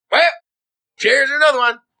Cheers, another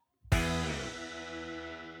one.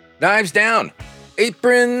 Knives down.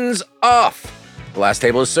 Aprons off. The last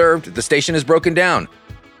table is served. The station is broken down.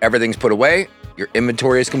 Everything's put away. Your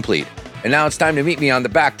inventory is complete. And now it's time to meet me on the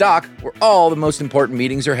back dock where all the most important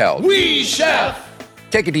meetings are held. We chef.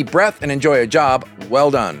 Take a deep breath and enjoy a job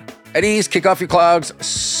well done. At ease, kick off your clogs.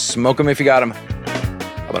 Smoke them if you got them.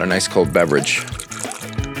 How about a nice cold beverage?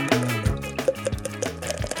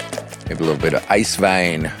 Maybe a little bit of ice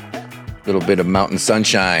vine. A little bit of mountain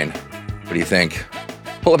sunshine. What do you think?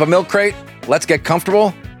 Pull up a milk crate. Let's get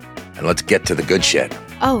comfortable. And let's get to the good shit.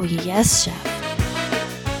 Oh, yes, chef.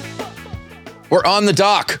 We're on the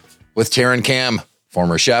dock with Tarren Camm,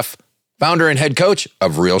 former chef, founder and head coach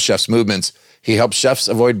of Real Chefs Movements. He helps chefs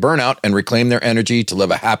avoid burnout and reclaim their energy to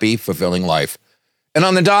live a happy, fulfilling life. And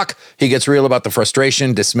on the dock, he gets real about the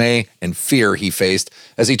frustration, dismay, and fear he faced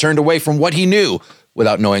as he turned away from what he knew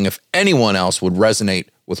without knowing if anyone else would resonate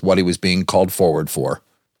with what he was being called forward for.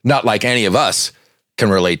 Not like any of us can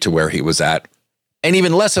relate to where he was at. And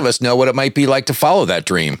even less of us know what it might be like to follow that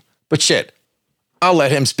dream. But shit, I'll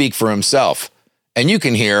let him speak for himself. And you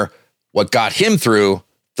can hear what got him through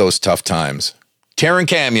those tough times. Tarren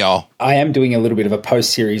Camm, y'all. I am doing a little bit of a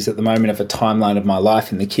post-series at the moment of a timeline of my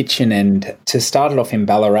life in the kitchen. And to start it off in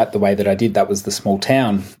Ballarat the way that I did, that was the small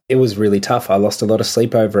town. It was really tough. I lost a lot of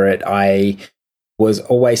sleep over it. I was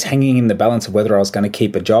always hanging in the balance of whether I was going to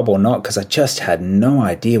keep a job or not because I just had no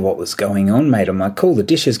idea what was going on, mate. I'm like, cool, the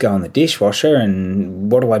dishes go in the dishwasher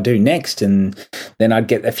and what do I do next? And then I'd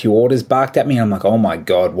get a few orders barked at me and I'm like, oh my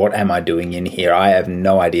God, what am I doing in here? I have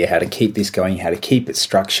no idea how to keep this going, how to keep it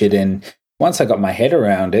structured. And once I got my head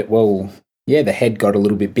around it, well, yeah, the head got a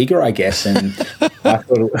little bit bigger, I guess, and I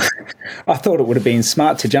thought it would have been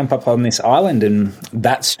smart to jump up on this island and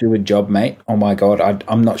that steward job, mate. Oh my God,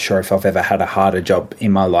 I'm not sure if I've ever had a harder job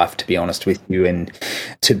in my life, to be honest with you. And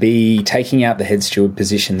to be taking out the head steward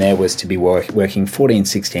position there was to be working 14,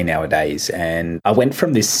 16-hour days. And I went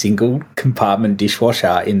from this single compartment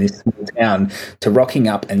dishwasher in this small town to rocking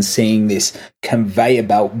up and seeing this conveyor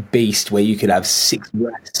belt beast where you could have 6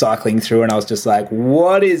 racks cycling through, and I was just like,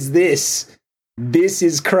 what is this? This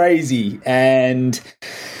is crazy. And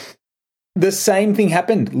the same thing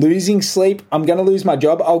happened. Losing sleep. I'm going to lose my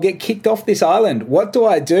job. I'll get kicked off this island. What do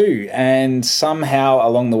I do? And somehow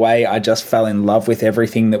along the way, I just fell in love with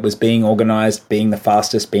everything that was being organized, being the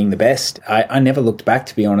fastest, being the best. I never looked back,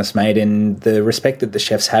 to be honest, mate. And the respect that the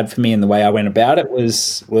chefs had for me and the way I went about it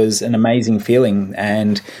was an amazing feeling.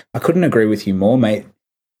 And I couldn't agree with you more, mate.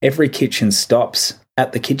 Every kitchen stops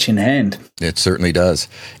at the kitchen hand. It certainly does.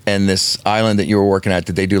 And this island that you were working at,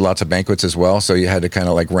 did they do lots of banquets as well? So you had to kind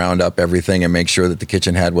of like round up everything and make sure that the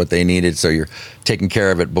kitchen had what they needed. So you're taking care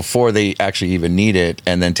of it before they actually even need it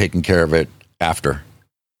and then taking care of it after.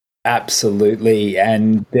 Absolutely.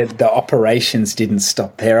 And the operations didn't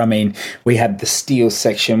stop there. I mean, we had the steel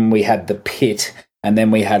section, we had the pit, and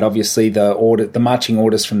then we had obviously the marching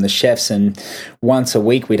orders from the chefs. And once a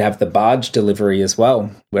week, we'd have the barge delivery as well,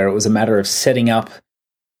 where it was a matter of setting up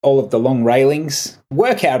all of the long railings.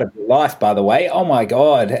 Workout of your life, by the way. Oh my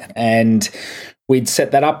God. And we'd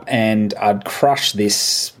set that up and I'd crush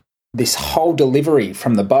this whole delivery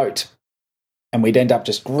from the boat. And we'd end up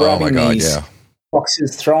just grabbing these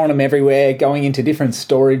boxes, throwing them everywhere, going into different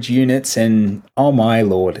storage units, and oh my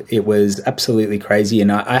Lord, it was absolutely crazy.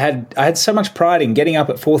 And I had so much pride in getting up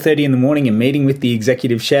at 4:30 in the morning and meeting with the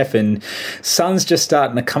executive chef, and sun's just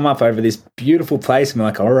starting to come up over this beautiful place. And we're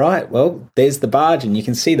like, all right, well, there's the barge, and you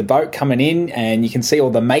can see the boat coming in, and you can see all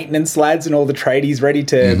the maintenance lads and all the tradies ready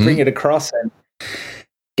to bring it across. And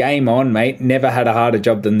game on, mate. Never had a harder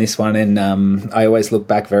job than this one, and I always look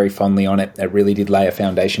back very fondly on it. It really did lay a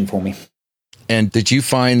foundation for me. And did you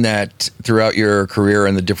find that throughout your career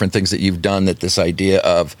and the different things that you've done, that this idea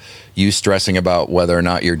of you stressing about whether or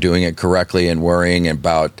not you're doing it correctly and worrying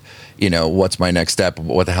about, what's my next step?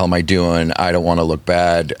 What the hell am I doing? I don't want to look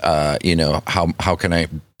bad. How can I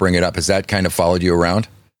bring it up? Has that kind of followed you around?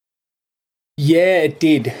 Yeah, it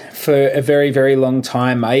did for a very, very long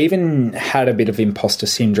time. I even had a bit of imposter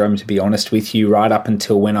syndrome, to be honest with you, right up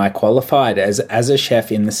until when I qualified as a chef,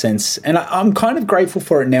 in the sense, and I'm kind of grateful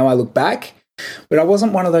for it now I look back. But I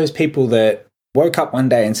wasn't one of those people that woke up one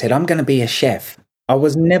day and said, I'm going to be a chef. I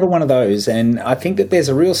was never one of those. And I think that there's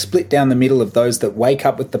a real split down the middle of those that wake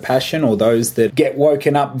up with the passion or those that get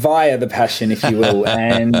woken up via the passion, if you will.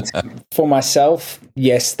 And for myself,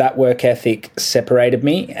 yes, that work ethic separated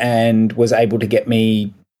me and was able to get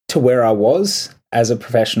me to where I was as a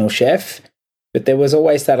professional chef. But there was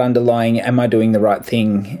always that underlying, am I doing the right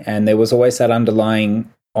thing? And there was always that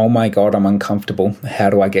underlying, oh my God, I'm uncomfortable. How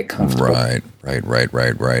do I get comfortable? Right.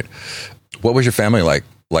 What was your family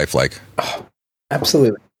life like? Oh,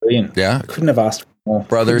 Absolutely brilliant. Yeah. Couldn't have asked for more.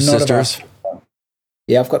 Brothers, sisters?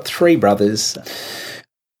 Yeah, I've got 3 brothers.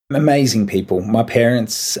 Amazing people. My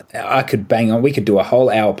parents, I could bang on. We could do a whole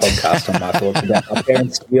hour podcast on my thoughts about my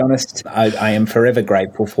parents, to be honest. I am forever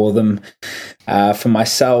grateful for them. For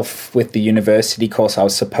myself, with the university course, I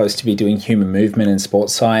was supposed to be doing human movement and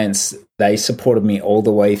sports science. They supported me all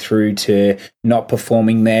the way through to not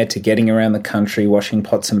performing there, to getting around the country, washing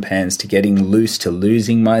pots and pans, to getting loose, to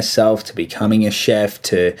losing myself, to becoming a chef,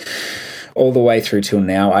 to all the way through till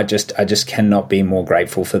now. I just cannot be more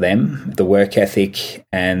grateful for them, the work ethic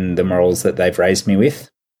and the morals that they've raised me with.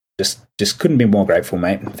 Just couldn't be more grateful,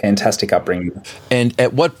 mate. Fantastic upbringing. And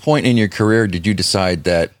at what point in your career did you decide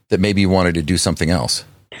that maybe you wanted to do something else?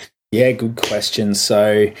 Yeah, good question.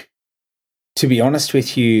 So, to be honest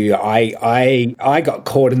with you, I got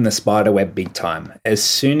caught in the spider web big time. As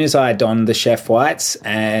soon as I donned the chef whites,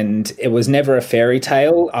 and it was never a fairy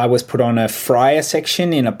tale, I was put on a fryer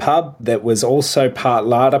section in a pub that was also part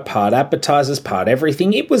larder, part appetizers, part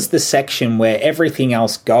everything. It was the section where everything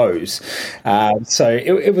else goes. So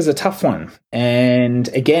it was a tough one. And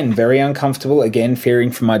again, very uncomfortable, again,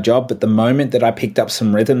 fearing for my job. But the moment that I picked up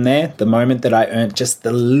some rhythm there, the moment that I earned just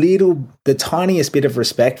the tiniest bit of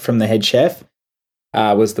respect from the head chef,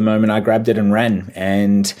 was the moment I grabbed it and ran.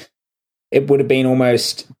 And it would have been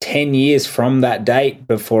almost 10 years from that date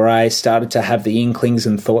before I started to have the inklings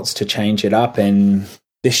and thoughts to change it up. And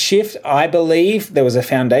the shift, I believe there was a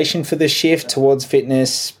foundation for the shift towards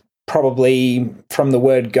fitness, probably from the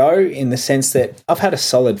word go, in the sense that I've had a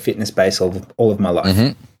solid fitness base all of my life.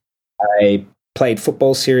 Mm-hmm. I played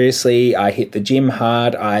football seriously. I hit the gym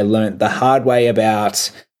hard. I learnt the hard way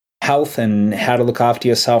about health and how to look after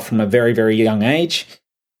yourself from a very, very young age.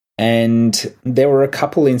 And there were a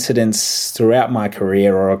couple incidents throughout my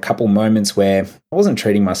career, or a couple moments where I wasn't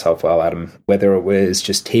treating myself well, Adam, whether it was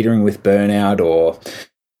just teetering with burnout or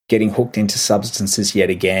getting hooked into substances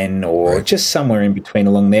yet again, or just somewhere in between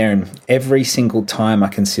along there. And every single time I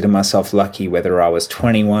consider myself lucky, whether I was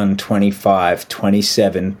 21, 25,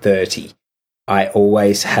 27, 30, I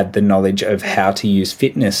always had the knowledge of how to use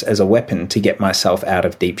fitness as a weapon to get myself out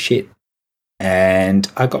of deep shit. And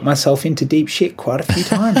I got myself into deep shit quite a few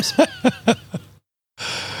times.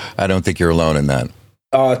 I don't think you're alone in that.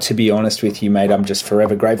 Oh, to be honest with you, mate, I'm just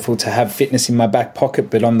forever grateful to have fitness in my back pocket.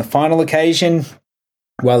 But on the final occasion,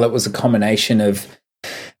 well, it was a combination of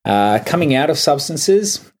coming out of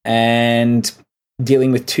substances and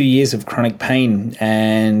dealing with 2 years of chronic pain,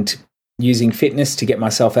 and using fitness to get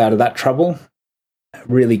myself out of that trouble. It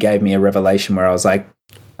really gave me a revelation where I was like,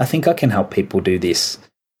 I think I can help people do this.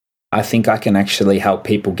 I think I can actually help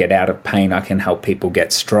people get out of pain. I can help people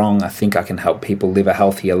get strong. I think I can help people live a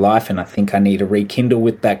healthier life. And I think I need to rekindle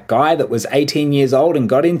with that guy that was 18 years old and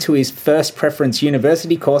got into his first preference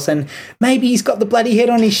university course, and maybe he's got the bloody head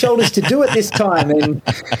on his shoulders to do it this time. And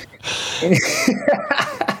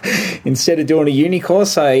instead of doing a uni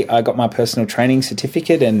course, I got my personal training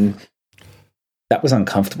certificate, and that was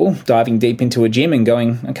uncomfortable, diving deep into a gym and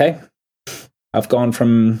going, okay, I've gone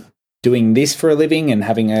from doing this for a living and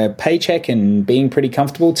having a paycheck and being pretty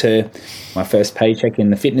comfortable to my first paycheck in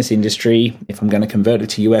the fitness industry, if I'm going to convert it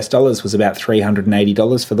to US dollars, was about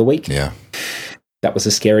 $380 for the week. Yeah. That was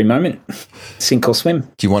a scary moment. Sink or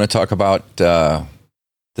swim. Do you want to talk about the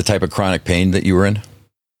type of chronic pain that you were in?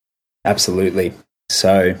 Absolutely.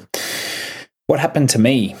 So what happened to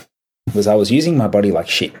me was I was using my body like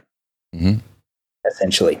shit,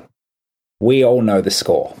 essentially. We all know the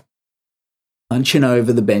score. Punching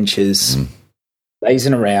over the benches,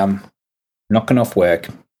 lazing around, knocking off work,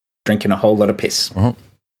 drinking a whole lot of piss,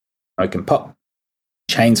 smoking pot,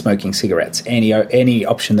 chain smoking cigarettes, any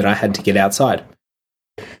option that I had to get outside.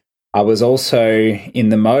 I was also in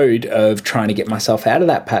the mode of trying to get myself out of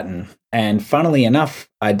that pattern. And funnily enough,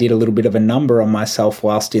 I did a little bit of a number on myself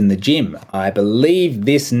whilst in the gym. I believe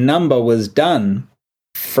this number was done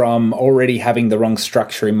from already having the wrong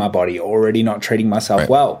structure in my body, already not treating myself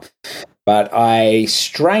well. But I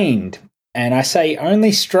strained, and I say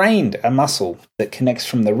only strained, a muscle that connects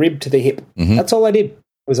from the rib to the hip. That's all I did. It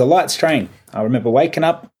was a light strain. I remember waking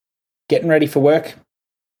up, getting ready for work,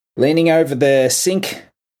 leaning over the sink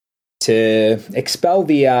to expel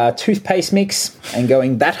the toothpaste mix and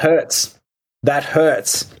going, that hurts. That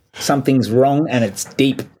hurts. Something's wrong and it's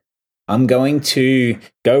deep. I'm going to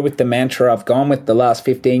go with the mantra I've gone with the last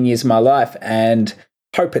 15 years of my life and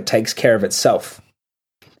hope it takes care of itself.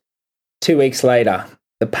 2 weeks later,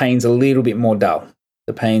 the pain's a little bit more dull.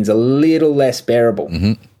 The pain's a little less bearable.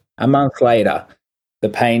 A month later, the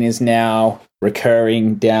pain is now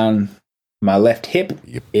recurring down my left hip.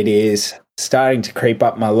 It is starting to creep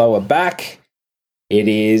up my lower back. It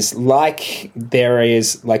is like there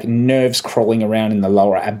is like nerves crawling around in the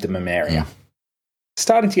lower abdomen area.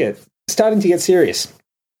 Starting to get serious.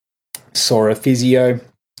 Saw a physio,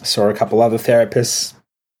 saw a couple other therapists,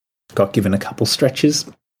 got given a couple stretches.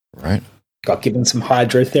 Right. Got given some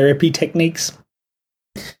hydrotherapy techniques.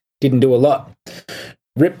 Didn't do a lot.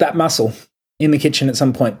 Ripped that muscle in the kitchen at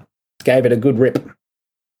some point. Gave it a good rip.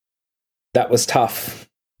 That was tough.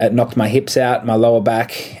 It knocked my hips out, my lower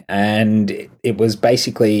back, and it was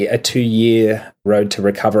basically a 2-year road to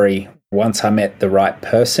recovery once I met the right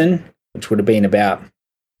person, which would have been it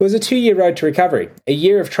was a 2-year road to recovery, a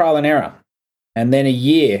year of trial and error. And then a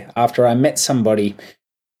year after I met somebody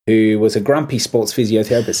who was a grumpy sports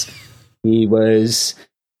physiotherapist. He was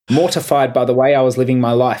mortified by the way I was living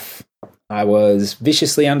my life. I was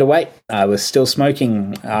viciously underweight. I was still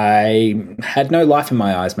smoking. I had no life in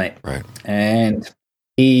my eyes, mate. Right. And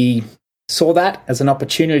he saw that as an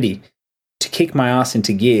opportunity to kick my ass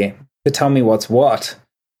into gear, to tell me what's what,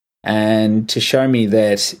 and to show me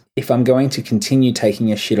that if I'm going to continue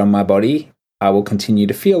taking a shit on my body, I will continue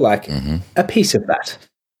to feel like a piece of that.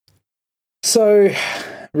 So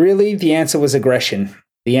really, the answer was aggression.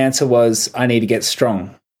 The answer was I need to get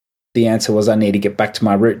strong. The answer was I need to get back to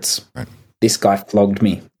my roots. Right. This guy flogged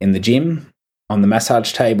me in the gym, on the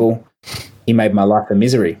massage table. He made my life a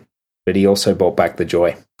misery, but he also brought back the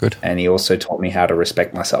joy. Good. And he also taught me how to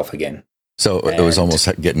respect myself again. So it was almost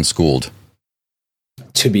getting schooled.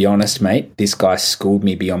 To be honest, mate, this guy schooled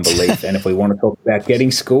me beyond belief. And if we want to talk about getting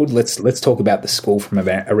schooled, let's talk about the school from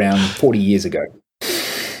around 40 years ago.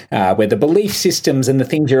 Where the belief systems and the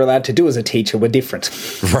things you're allowed to do as a teacher were different.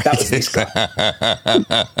 Right. That was this guy.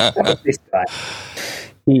 That was this guy.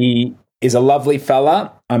 He is a lovely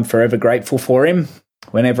fella. I'm forever grateful for him.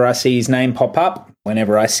 Whenever I see his name pop up,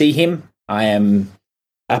 whenever I see him, I am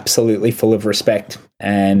absolutely full of respect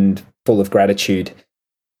and full of gratitude.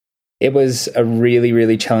 It was a really,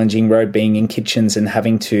 really challenging road being in kitchens and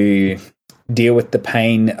having to deal with the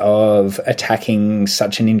pain of attacking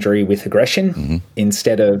such an injury with aggression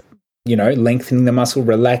instead of, lengthening the muscle,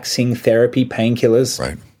 relaxing, therapy, painkillers.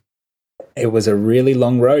 Right. It was a really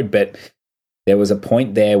long road, but there was a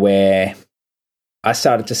point there where I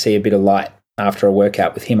started to see a bit of light. After a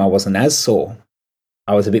workout with him, I wasn't as sore.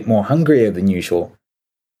 I was a bit more hungrier than usual.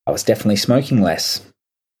 I was definitely smoking less.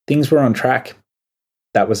 Things were on track.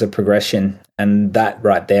 That was a progression. And that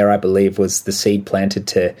right there, I believe, was the seed planted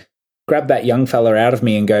to grab that young fella out of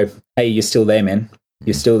me and go, hey, you're still there, man.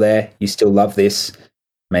 You're still there. You still love this.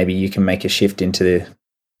 Maybe you can make a shift into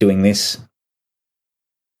doing this.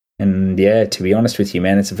 And yeah, to be honest with you,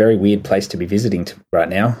 man, it's a very weird place to be visiting right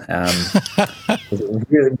now. It was a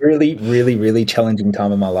really, really, really, really challenging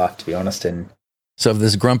time of my life, to be honest. And so if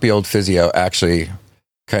this grumpy old physio actually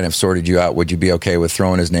kind of sorted you out, would you be okay with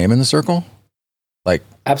throwing his name in the circle? Like,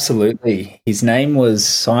 absolutely. His name was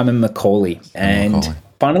Simon Macaulay. And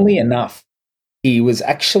funnily enough, he was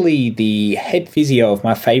actually the head physio of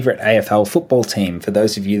my favourite AFL football team. For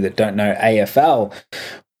those of you that don't know AFL,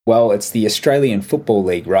 well, it's the Australian Football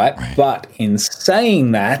League, right? But in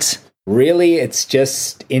saying that, really, it's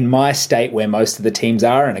just in my state where most of the teams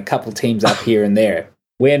are and a couple teams up here and there.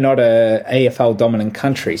 We're not a AFL dominant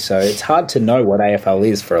country, so it's hard to know what AFL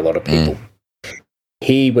is for a lot of people.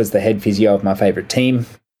 He was the head physio of my favourite team.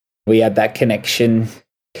 We had that connection.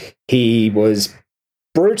 He was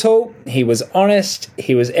brutal. He was honest.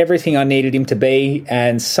 He was everything I needed him to be.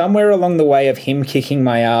 And somewhere along the way of him kicking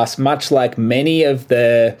my ass, much like many of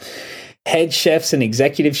the head chefs and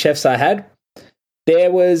executive chefs I had,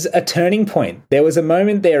 there was a turning point. There was a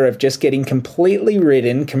moment there of just getting completely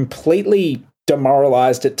ridden, completely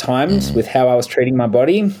demoralized at times with how I was treating my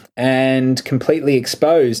body, and completely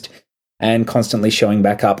exposed and constantly showing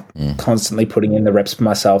back up, constantly putting in the reps for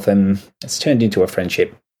myself. And it's turned into a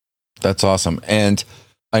friendship. That's awesome. And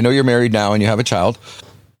I know you're married now and you have a child.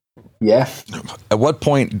 Yeah. At what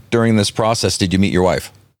point during this process did you meet your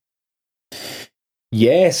wife?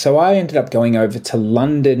 Yeah, so I ended up going over to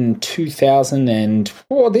London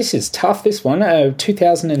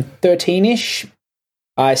 2013-ish.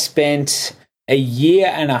 I spent a year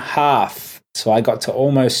and a half. So I got to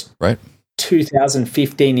almost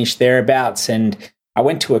 2015-ish thereabouts. And I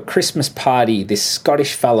went to a Christmas party this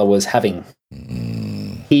Scottish fella was having.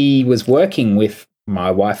 He was working with my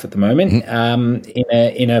wife at the moment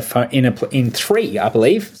in Three, I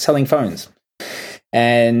believe, selling phones.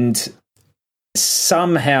 And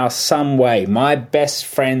somehow, some way, my best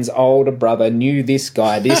friend's older brother knew this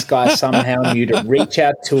guy. This guy somehow knew to reach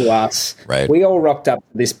out to us. Right. We all rocked up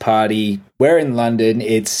to this party. We're in London.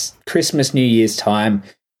 It's Christmas, New Year's time.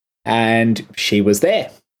 And she was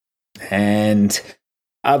there. And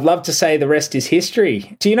I'd love to say the rest is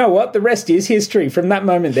history. Do you know what? The rest is history. From that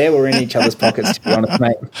moment there, we're in each other's pockets, to be honest,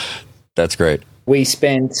 mate. That's great. We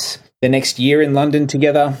spent the next year in London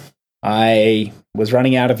together. I was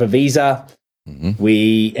running out of a visa. Mm-hmm.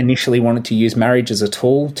 We initially wanted to use marriage as a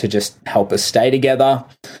tool to just help us stay together.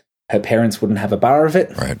 Her parents wouldn't have a bar of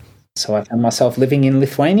it. Right. So I found myself living in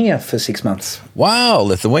Lithuania for 6 months. Wow,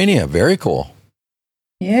 Lithuania. Very cool.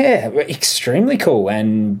 Yeah, extremely cool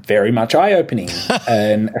and very much eye-opening.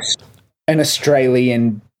 An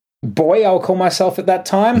Australian boy, I'll call myself at that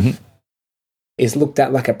time, is looked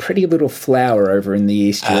at like a pretty little flower over in the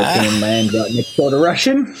East European land right next door to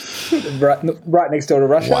Russian. right next door to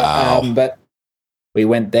Russia. Wow. But we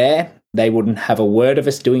went there. They wouldn't have a word of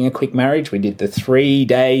us doing a quick marriage. We did the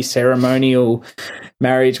 3-day ceremonial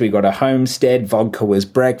marriage. We got a homestead. Vodka was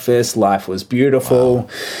breakfast. Life was beautiful. Wow.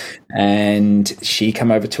 And she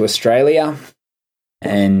came over to Australia,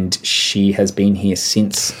 and she has been here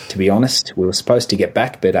since, to be honest. We were supposed to get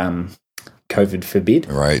back, but COVID forbid.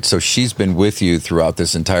 Right. So she's been with you throughout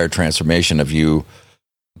this entire transformation of you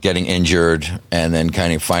getting injured and then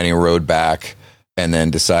kind of finding a road back and then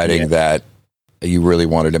deciding that you really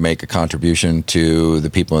wanted to make a contribution to the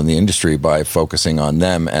people in the industry by focusing on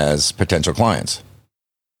them as potential clients.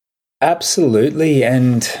 Absolutely.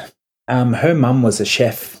 And her mum was a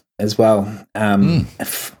chef as well.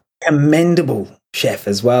 Commendable chef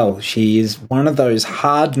as well. She is one of those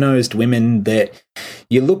hard-nosed women that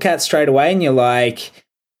you look at straight away and you're like,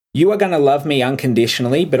 you are going to love me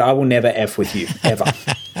unconditionally, but I will never F with you, ever.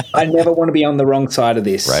 I never want to be on the wrong side of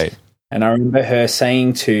this. Right. And I remember her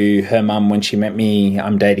saying to her mum when she met me,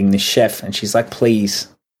 I'm dating this chef. And she's like, please,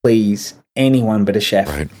 anyone but a chef.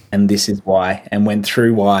 Right. And this is why. And went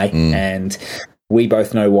through why. And we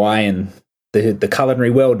both know why. And the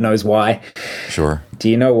culinary world knows why. Sure. Do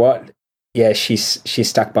you know what? Yeah, she's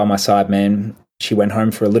stuck by my side, man. She went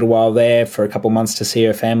home for a little while there for a couple months to see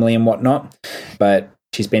her family and whatnot. But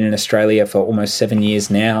she's been in Australia for almost 7 years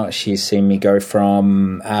now. She's seen me go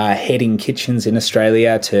from heading kitchens in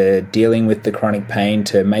Australia to dealing with the chronic pain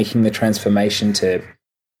to making the transformation to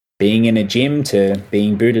being in a gym to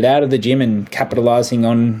being booted out of the gym and capitalizing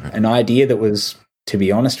on an idea that was, to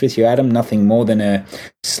be honest with you, Adam, nothing more than a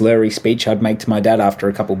slurry speech I'd make to my dad after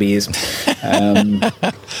a couple beers.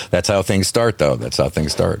 That's how things start, though. That's how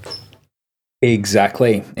things start.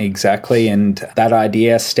 Exactly. And that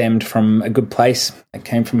idea stemmed from a good place. It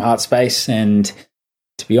came from Heart Space. And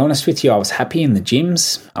to be honest with you, I was happy in the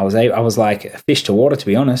gyms. I was like a fish to water, to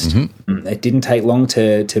be honest. Mm-hmm. It didn't take long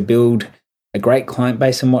to build a great client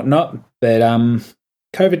base and whatnot. But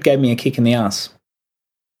COVID gave me a kick in the ass.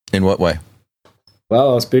 In what way?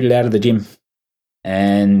 Well, I was booted out of the gym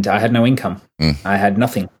and I had no income. I had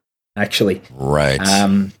nothing, actually. Right.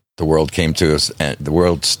 The world came to us and the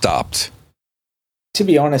world stopped. To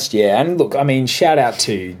be honest, yeah. And look, I mean, shout out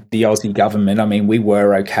to the Aussie government. I mean, we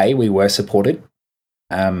were okay. We were supported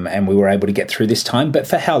and we were able to get through this time. But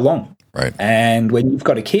for how long? Right. And when you've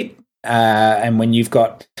got a kid and when you've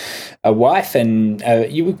got a wife and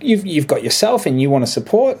you've got yourself and you want to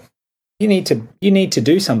support, you need to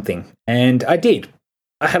do something. And I did.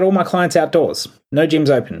 I had all my clients outdoors. No gyms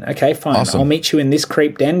open. Okay, fine. Awesome. I'll meet you in this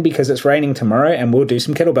creep den because it's raining tomorrow and we'll do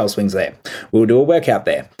some kettlebell swings there. We'll do a workout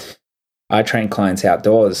there. I train clients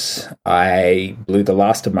outdoors. I blew the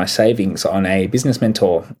last of my savings on a business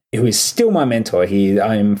mentor who is still my mentor.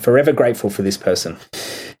 I'm forever grateful for this person.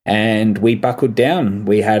 And we buckled down.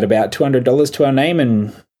 We had about $200 to our name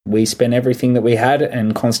and we spent everything that we had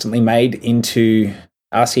and constantly made into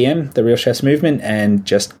RCM, the Real Chefs Movement, and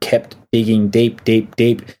just kept digging deep,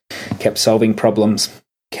 kept solving problems,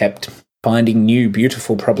 kept finding new,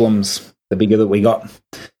 beautiful problems the bigger that we got.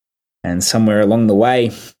 And somewhere along the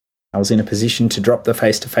way, I was in a position to drop the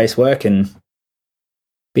face-to-face work and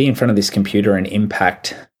be in front of this computer and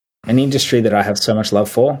impact an industry that I have so much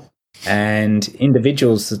love for and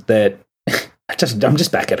individuals that I'm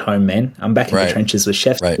just back at home, man. I'm back in the trenches with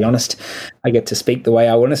chefs, to be honest. I get to speak the way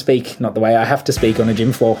I want to speak, not the way I have to speak on a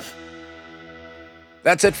gym floor.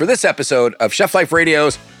 That's it for this episode of Chef Life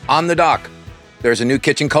Radio's On the Dock. There's a new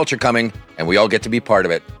kitchen culture coming, and we all get to be part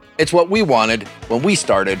of it. It's what we wanted when we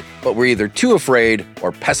started, but we're either too afraid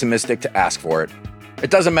or pessimistic to ask for it.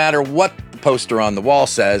 It doesn't matter what the poster on the wall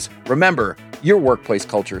says. Remember, your workplace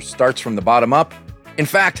culture starts from the bottom up. In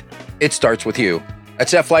fact, it starts with you. At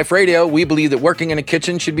Chef Life Radio, we believe that working in a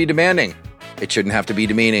kitchen should be demanding. It shouldn't have to be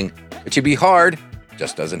demeaning. It should be hard,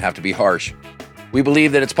 just doesn't have to be harsh. We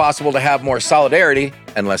believe that it's possible to have more solidarity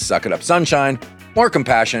and less suck-it-up sunshine, more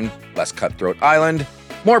compassion, less cutthroat island,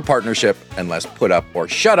 more partnership and less put up or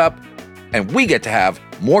shut up, and we get to have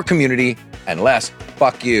more community and less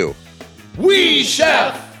fuck you. We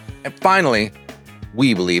Chef! And finally,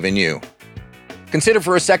 we believe in you. Consider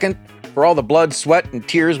for a second, for all the blood, sweat, and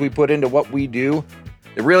tears we put into what we do,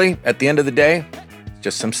 that really, at the end of the day, it's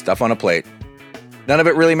just some stuff on a plate. None of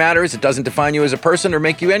it really matters. It doesn't define you as a person or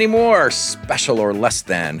make you any more special or less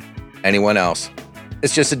than anyone else.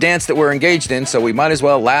 It's just a dance that we're engaged in, so we might as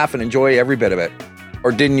well laugh and enjoy every bit of it.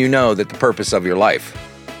 Or didn't you know that the purpose of your life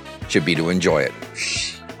should be to enjoy it?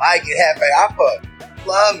 Like it, Happy. I fucking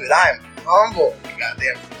love it. I am humble.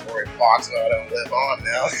 Goddamn Tory Fox, I don't live on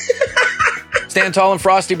now. Stand tall and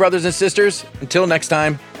frosty, brothers and sisters. Until next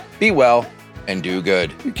time, be well and do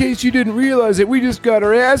good. In case you didn't realize it, we just got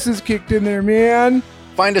our asses kicked in there, man.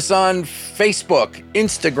 Find us on Facebook,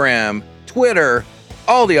 Instagram, Twitter,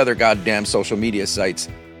 all the other goddamn social media sites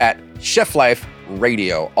at Chef Life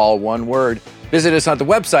Radio, all one word. Visit us on the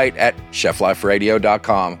website at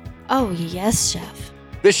chefliferadio.com. Oh, yes, Chef.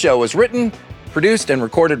 This show was written, produced, and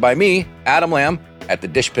recorded by me, Adam Lamb, at the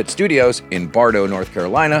Dish Pit Studios in Bardo, North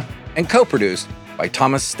Carolina, and co-produced by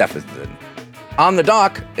Thomas Stephenson. On the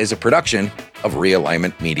Dock is a production of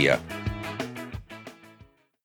Realignment Media.